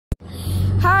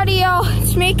Howdy y'all,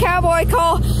 it's me, Cowboy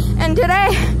Cole, and today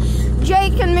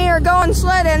Jake and me are going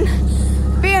sledding,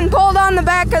 being pulled on the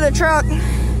back of the truck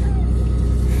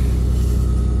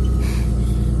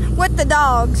with the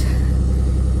dogs.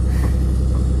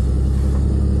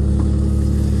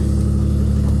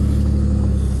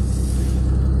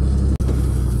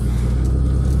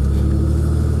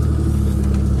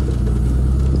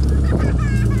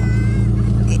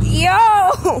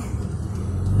 Yo!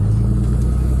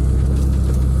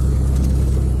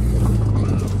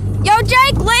 Yo,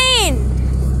 Jake, lean!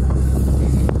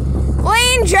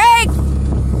 Lean, Jake!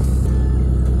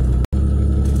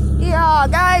 Yeah,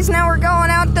 guys, now we're going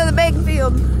out to the big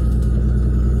field.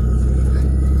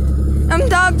 Them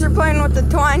dogs are playing with the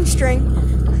twine string.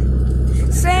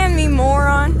 Sand me,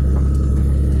 moron.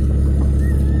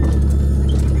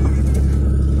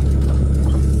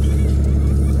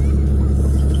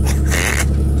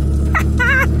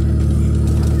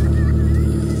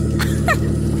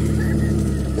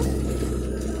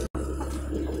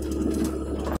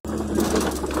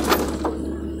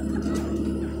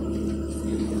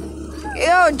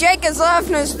 Yo, Jake is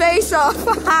laughing his face off.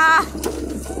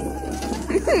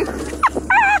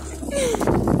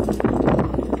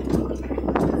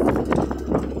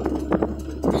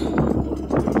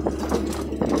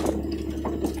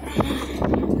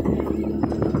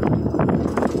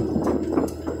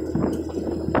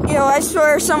 Yo, I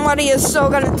swear somebody is so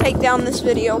gonna take down this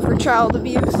video for child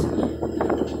abuse.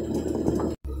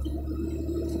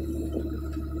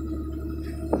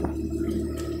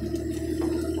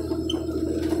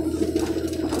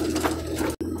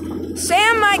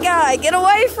 Sam, my guy, get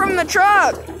away from the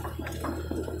truck!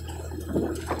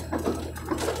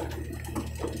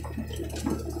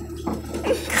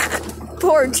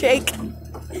 Poor Jake.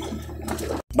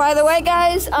 By the way,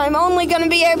 guys, I'm only gonna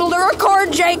be able to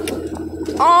record Jake.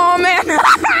 Oh man,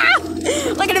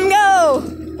 look at him go!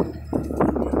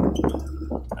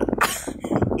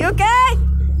 You okay?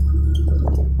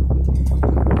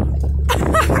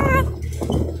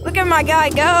 Look at my guy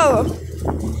go!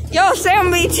 Yo,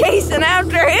 Sam be chasing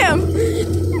after him.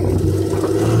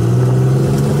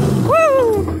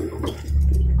 Woo!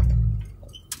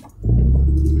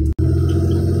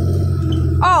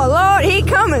 Oh Lord, he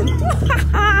coming.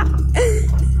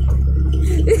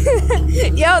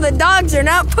 Yo, the dogs are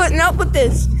not putting up with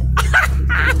this.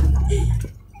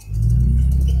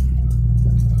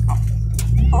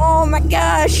 Oh my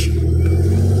gosh.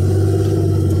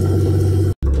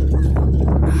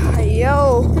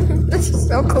 Yo, this is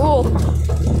so cool.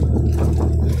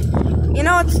 You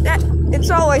know, it's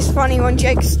always funny when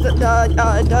Jake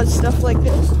does stuff like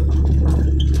this.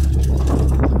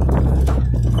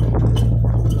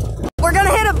 We're gonna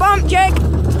hit a bump, Jake.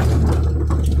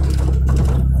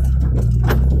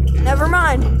 Never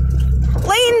mind.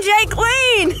 Lean, Jake,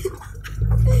 lean!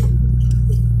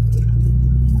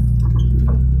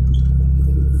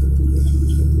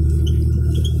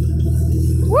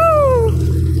 Woo!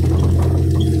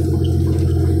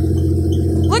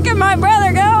 Look at my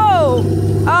brother go!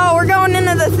 Oh, we're going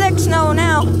into the thick snow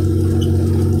now.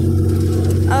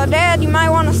 Oh, Dad, you might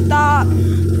want to stop.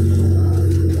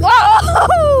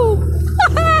 Whoa!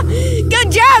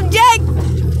 Good job, Jake!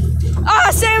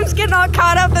 Oh, Sam's getting all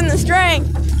caught up in the string.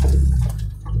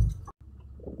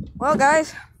 Well,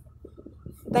 guys,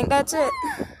 I think that's it.